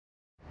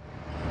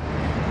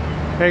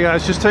Hey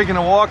guys, just taking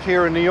a walk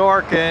here in New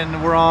York,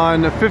 and we're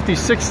on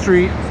 56th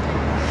Street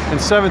and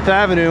 7th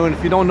Avenue, and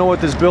if you don't know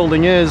what this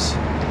building is,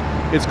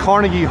 it's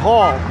Carnegie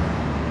Hall.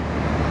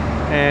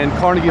 And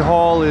Carnegie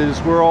Hall is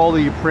where all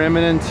the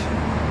preeminent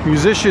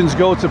musicians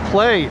go to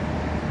play.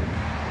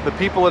 The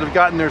people that have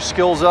gotten their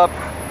skills up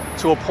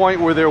to a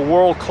point where they're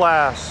world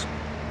class.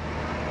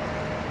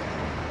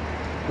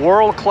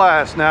 World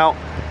class. Now,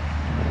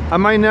 I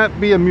might not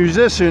be a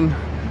musician,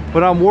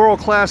 but I'm world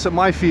class at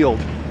my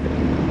field.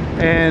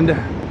 And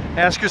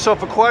ask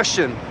yourself a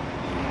question.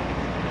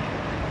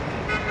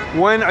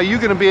 When are you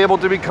going to be able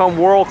to become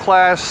world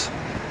class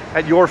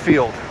at your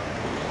field?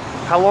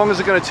 How long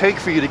is it going to take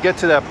for you to get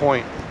to that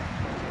point?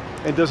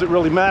 And does it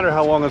really matter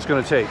how long it's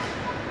going to take?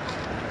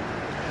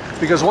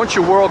 Because once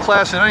you're world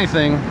class at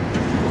anything,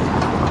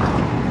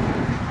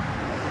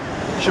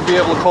 you should be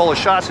able to call the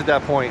shots at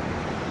that point.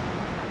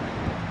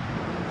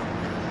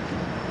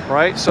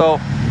 Right? So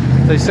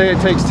they say it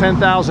takes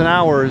 10,000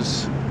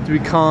 hours to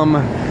become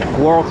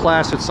world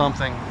class at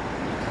something.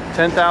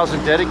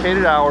 10,000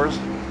 dedicated hours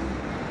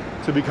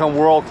to become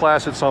world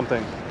class at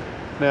something.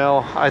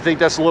 Now, I think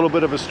that's a little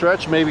bit of a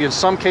stretch. Maybe in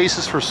some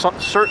cases for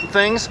certain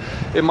things,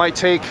 it might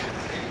take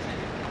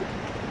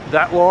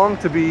that long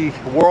to be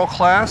world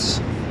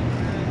class.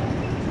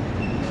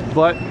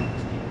 But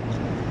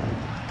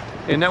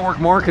in network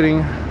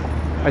marketing,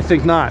 I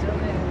think not.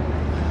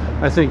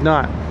 I think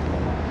not.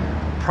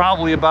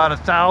 Probably about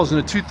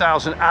 1,000 to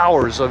 2,000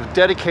 hours of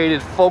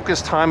dedicated,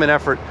 focused time and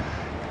effort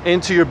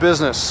into your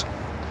business.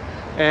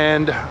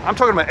 And I'm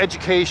talking about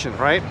education,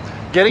 right?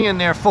 Getting in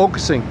there,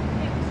 focusing,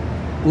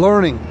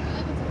 learning,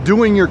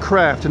 doing your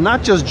craft, and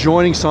not just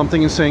joining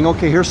something and saying,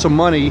 okay, here's some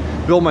money,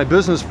 build my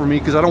business for me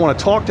because I don't want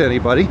to talk to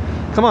anybody.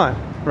 Come on,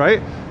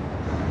 right?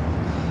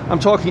 I'm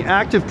talking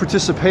active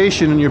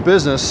participation in your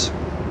business,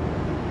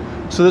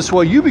 so this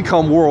way you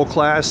become world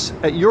class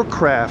at your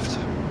craft.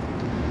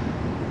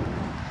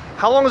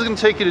 How long is it going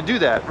to take you to do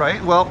that,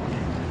 right? Well,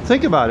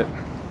 think about it,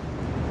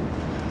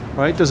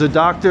 right? Does a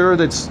doctor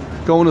that's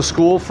going to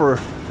school for,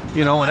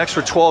 you know, an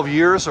extra 12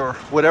 years or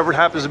whatever it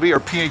happens to be, or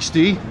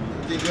PhD,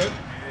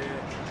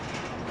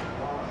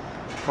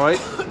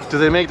 right? Do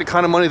they make the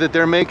kind of money that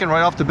they're making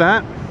right off the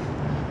bat?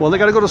 Well, they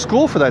got to go to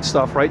school for that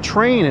stuff, right?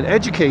 Train and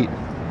educate.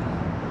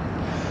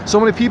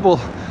 So many people,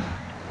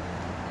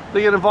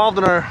 they get involved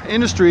in our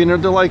industry and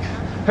they're like,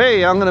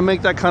 hey, I'm going to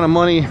make that kind of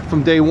money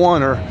from day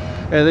one,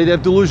 and they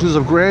have delusions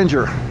of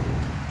grandeur.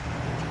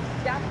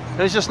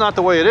 And it's just not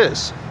the way it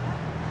is,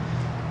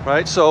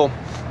 right? So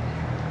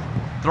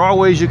there are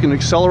ways you can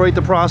accelerate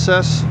the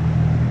process.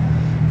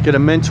 Get a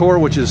mentor,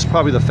 which is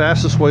probably the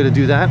fastest way to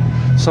do that.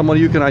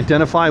 Somebody you can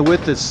identify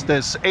with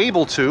that's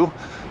able to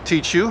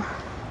teach you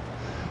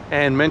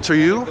and mentor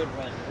you.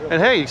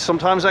 And hey,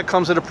 sometimes that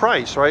comes at a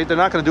price, right? They're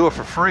not going to do it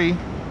for free.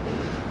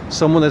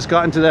 Someone that's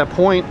gotten to that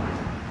point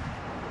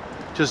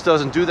just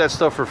doesn't do that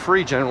stuff for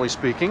free, generally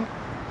speaking.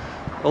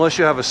 Unless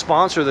you have a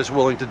sponsor that's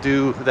willing to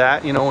do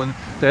that, you know, and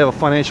they have a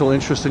financial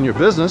interest in your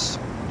business.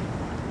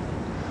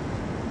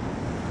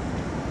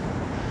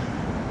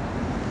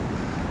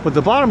 But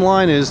the bottom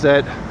line is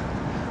that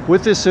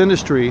with this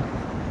industry,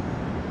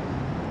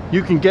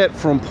 you can get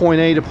from point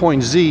A to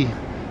point Z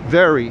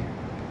very,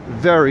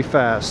 very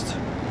fast.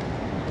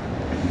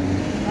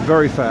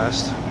 Very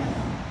fast.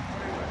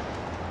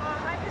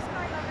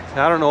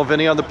 Now, I don't know of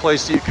any other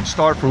place that you can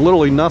start from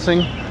literally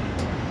nothing,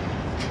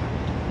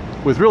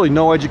 with really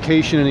no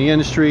education in the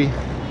industry.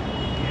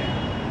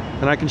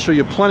 And I can show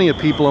you plenty of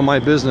people in my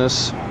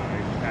business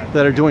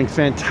that are doing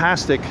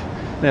fantastic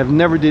and have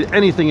never did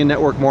anything in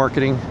network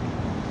marketing,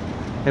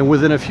 and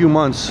within a few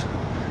months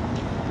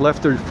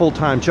left their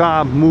full-time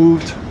job,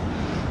 moved,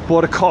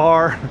 bought a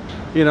car,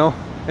 you know,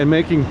 and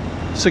making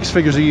 6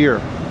 figures a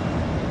year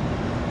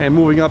and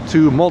moving up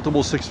to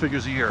multiple 6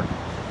 figures a year.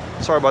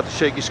 Sorry about the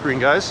shaky screen,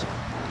 guys,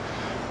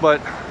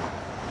 but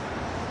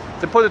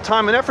they put the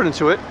time and effort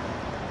into it,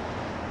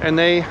 and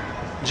they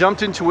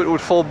jumped into it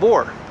with full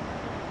bore.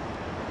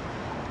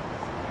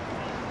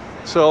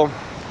 So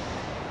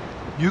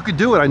you could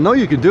do it. I know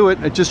you could do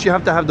it. It's just you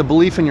have to have the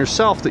belief in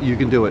yourself that you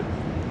can do it.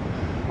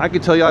 I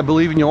could tell you I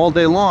believe in you all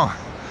day long,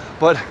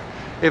 but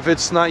if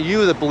it's not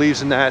you that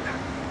believes in that,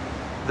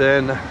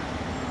 then,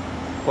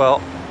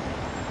 well,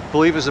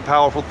 belief is a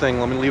powerful thing.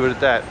 Let me leave it at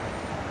that.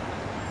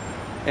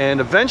 And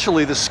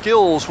eventually the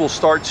skills will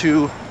start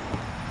to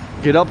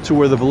get up to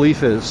where the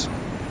belief is.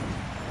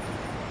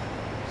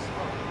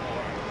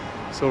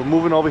 So we're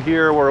moving over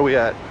here. Where are we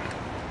at?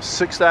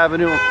 6th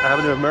Avenue,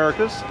 Avenue of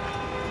Americas.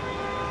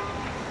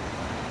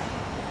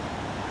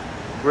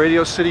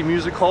 Radio City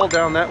Music Hall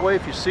down that way,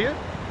 if you see it.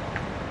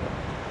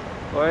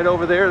 Right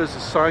over there, there's a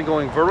sign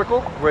going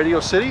vertical, Radio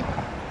City.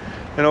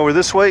 And over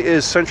this way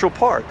is Central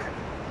Park.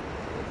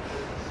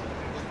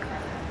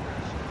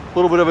 A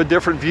little bit of a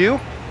different view.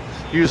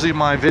 Usually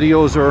my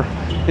videos are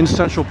in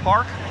Central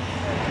Park.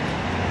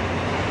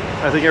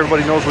 I think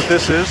everybody knows what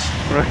this is,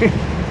 right?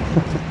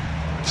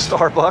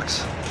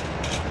 Starbucks.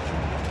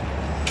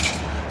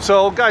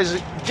 So guys,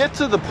 get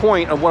to the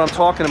point of what I'm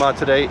talking about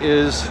today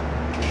is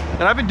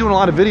and I've been doing a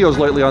lot of videos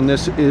lately on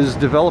this, is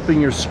developing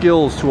your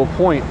skills to a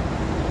point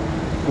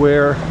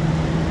where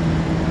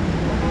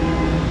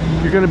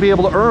you're going to be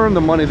able to earn the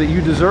money that you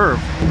deserve.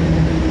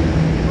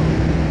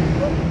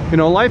 You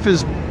know, life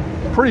is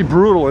pretty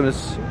brutal and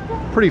it's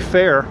pretty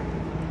fair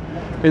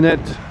in that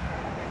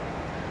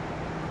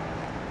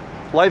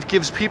life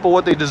gives people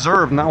what they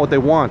deserve, not what they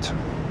want.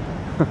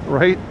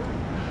 Right?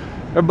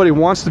 Everybody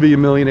wants to be a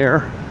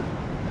millionaire.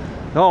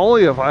 No,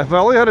 if I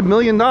only had $1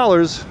 million,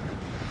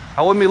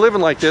 I wouldn't be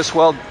living like this.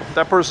 Well,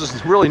 that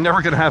person's really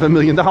never going to have $1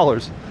 million.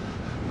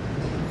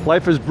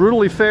 Life is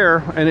brutally fair,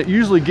 and it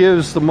usually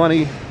gives the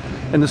money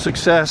and the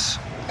success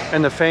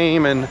and the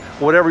fame and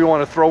whatever you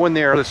want to throw in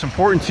there that's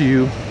important to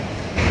you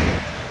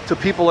to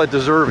people that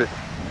deserve it.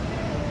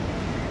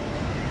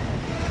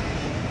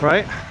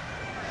 Right?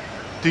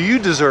 Do you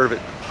deserve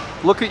it?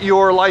 Look at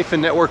your life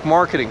in network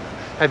marketing.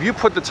 Have you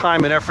put the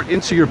time and effort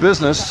into your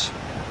business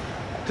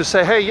to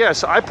say, hey,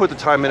 yes, I put the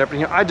time and effort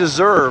here. I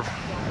deserve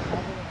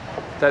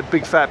that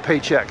big fat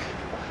paycheck.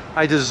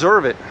 I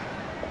deserve it.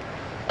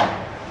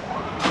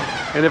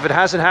 And if it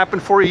hasn't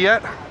happened for you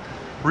yet,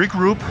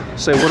 regroup,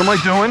 say, what am I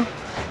doing?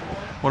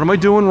 What am I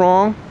doing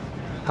wrong?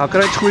 How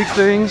can I tweak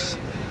things?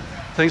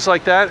 Things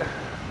like that.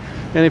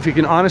 And if you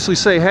can honestly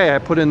say, hey, I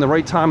put in the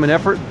right time and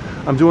effort,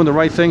 I'm doing the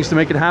right things to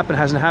make it happen, it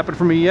hasn't happened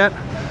for me yet,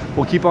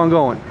 we'll keep on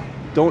going.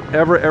 Don't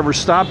ever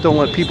stop. Don't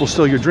let people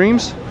steal your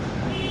dreams.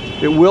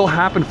 It will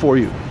happen for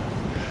you.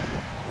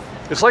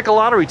 It's like a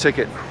lottery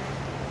ticket.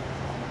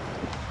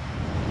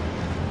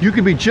 You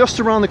could be just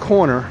around the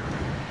corner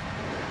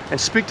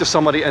and speak to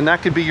somebody, and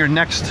that could be your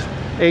next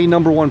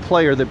 #1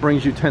 player that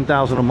brings you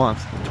 $10,000 a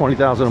month,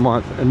 $20,000 a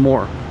month, and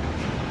more.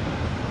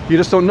 You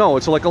just don't know.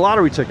 It's like a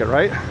lottery ticket,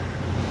 right?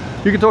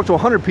 You can talk to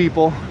 100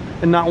 people,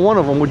 and not one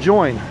of them would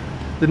join.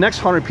 The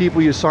next 100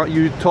 people you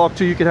talk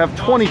to, you could have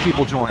 20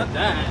 people join,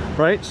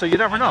 right? So you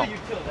never know.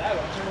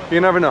 You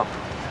never know.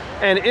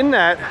 And in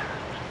that,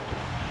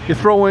 you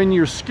throw in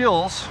your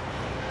skills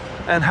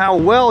and how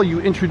well you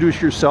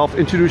introduce yourself,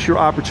 introduce your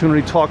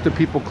opportunity, talk to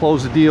people,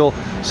 close the deal,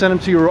 send them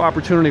to your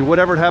opportunity,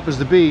 whatever it happens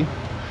to be,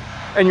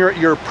 and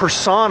your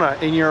persona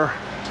and your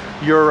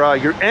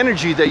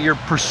energy that you're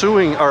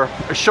pursuing or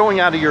showing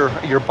out of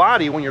your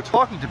body when you're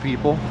talking to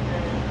people.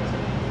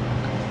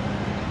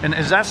 And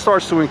as that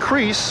starts to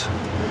increase,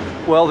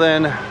 well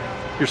then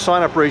your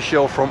sign-up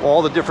ratio from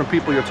all the different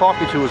people you're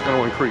talking to is going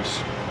to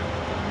increase.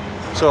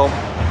 So,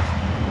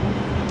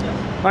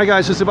 all right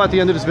guys, this is about the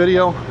end of this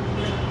video.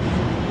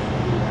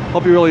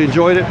 Hope you really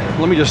enjoyed it.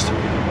 Let me just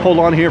hold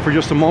on here for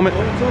just a moment.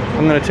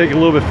 I'm going to take it a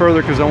little bit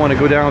further because I want to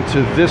go down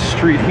to this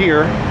street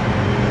here,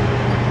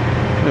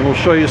 and we'll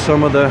show you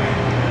some of the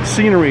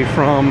scenery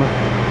from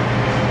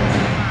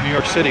New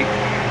York City.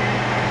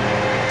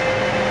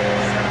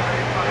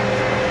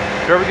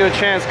 If you ever get a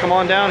chance, come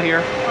on down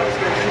here.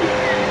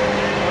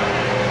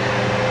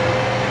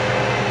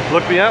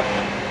 Look me up.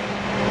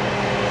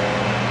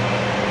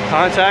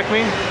 Contact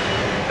me.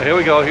 Here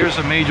we go. Here's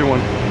a major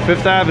one.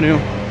 5th Avenue.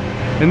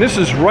 And this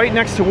is right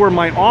next to where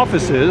my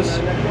office is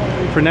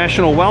for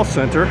National Wealth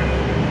Center.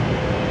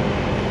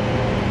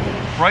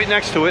 Right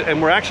next to it.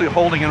 And we're actually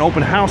holding an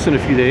open house in a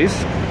few days.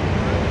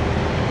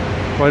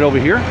 Right over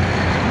here.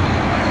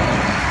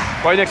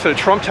 Right next to the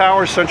Trump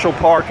Tower, Central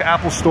Park,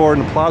 Apple Store,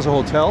 and the Plaza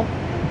Hotel.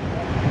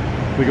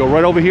 We go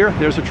right over here.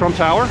 There's the Trump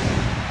Tower.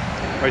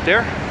 Right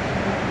there.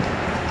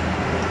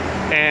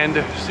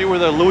 And see where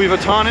the Louis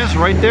Vuitton is?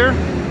 Right there.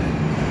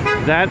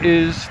 That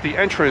is the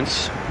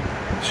entrance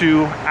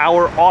to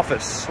our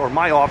office, or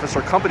my office,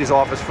 or company's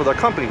office for the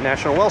company,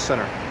 National Wealth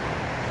Center.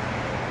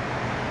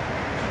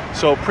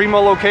 So, primo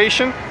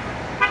location.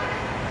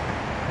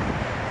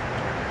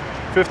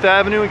 5th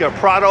Avenue, we got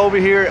Prada over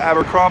here,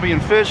 Abercrombie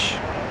and Fish.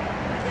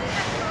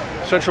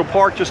 Central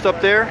Park just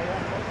up there.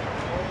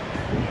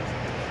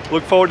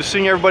 Look forward to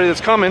seeing everybody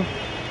that's coming.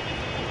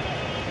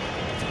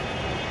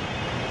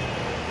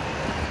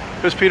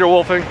 This is Peter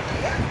Wolfing.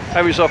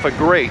 Have yourself a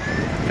great,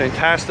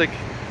 fantastic,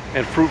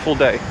 and fruitful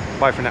day.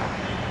 Bye for now.